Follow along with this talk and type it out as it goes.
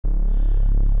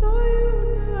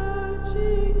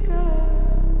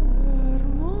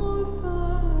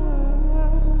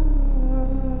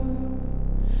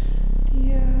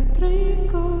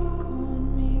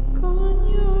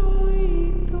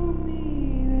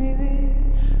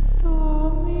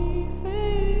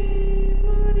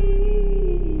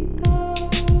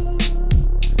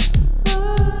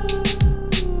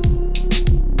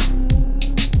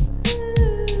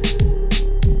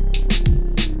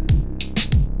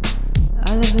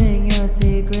I live in your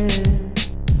secret.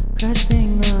 Crush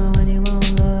being the one you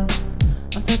won't love.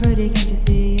 I'm so pretty, can't you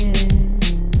see it?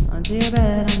 Onto your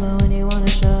bed, I'm the one you wanna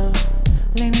shove.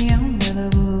 Lay me on with a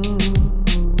woo.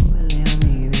 Lay on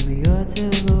me, baby, you're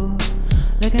too.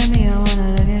 Look at me, I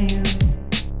wanna look at you.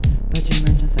 But you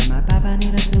mentioned that my papa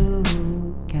need a too.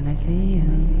 Can I see you?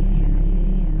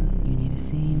 You need to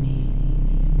see me.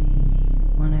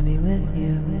 Wanna be with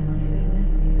you.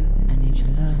 I need your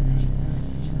love me.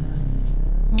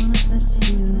 Wanna touch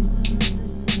you.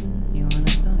 You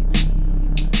wanna fuck me.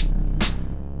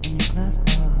 In your glass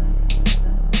ball.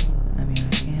 I'm your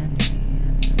candy.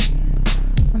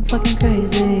 I'm fucking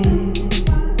crazy.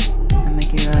 I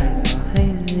make your eyes all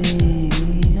hazy.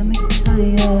 I make you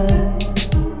tired.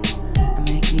 I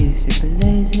make you super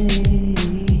lazy.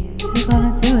 You fall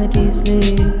into a deep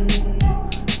sleep.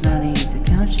 No need to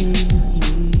count sheep. All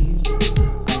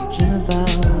you dream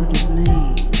about is me.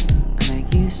 I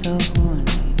make you so horny.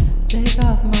 Take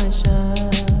off my shirt.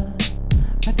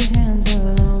 Wrap your hands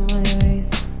around my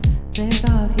waist. Take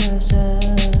off your shirt.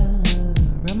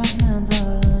 Rub my hands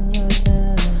all on your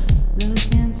chest.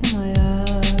 Look into my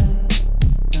eyes.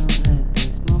 Don't let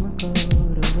this moment go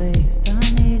to waste. I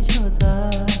need your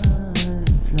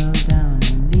time. Slow down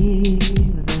and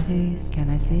leave the haste. Can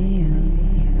I see you?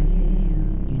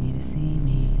 You need to see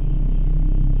me.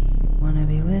 Wanna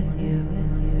be with you.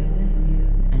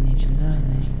 I need your love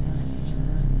me.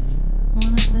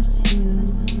 Wanna touch you.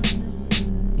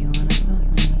 You wanna fuck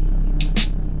me.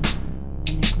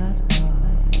 In your glass ball.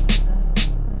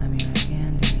 I'm your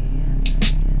candy.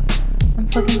 I'm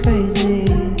fucking crazy.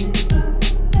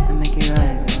 I make your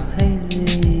eyes all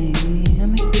hazy. I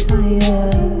make you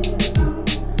tired.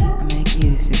 I make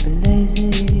you super lazy.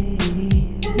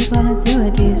 You fall into a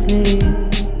deep sleep.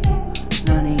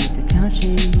 No need to count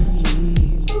sheep.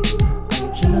 All you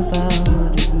dream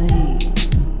about is me.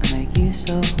 I make you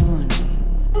so horny.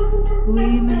 We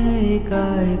make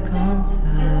eye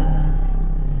contact.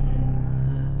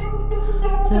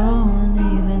 Don't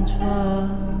even try.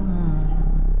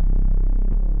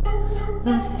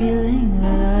 The feeling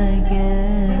that I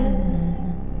get,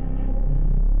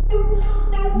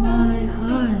 my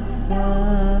heart's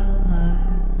fine.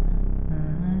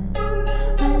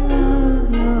 I love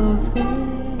your face.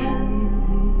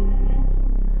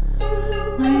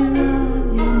 I love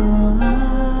your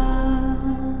eyes.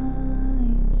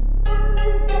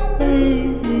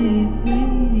 Baby,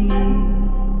 please.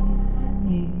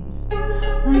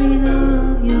 I need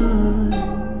all your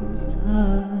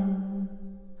time.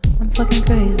 I'm fucking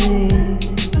crazy.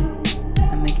 I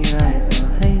make your eyes all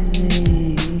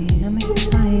hazy. I make you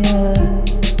tired.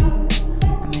 I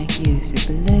make you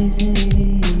super lazy.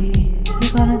 You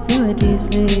fall into a deep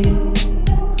sleep.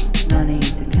 No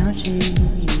need to count sheep.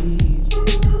 All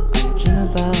you dream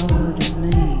about is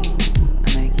me. I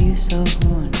make you so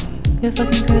horny. You're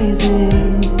fucking crazy.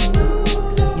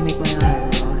 You make my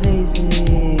eyes all hazy.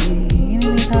 You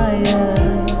make me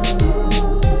tired.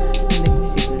 You make me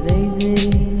super lazy.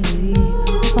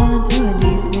 Fall into a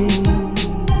deep sleep.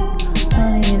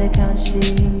 Don't need to count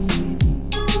sheep.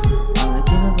 All I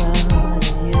dream about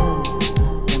is you.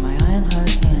 You're my iron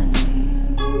heart candy.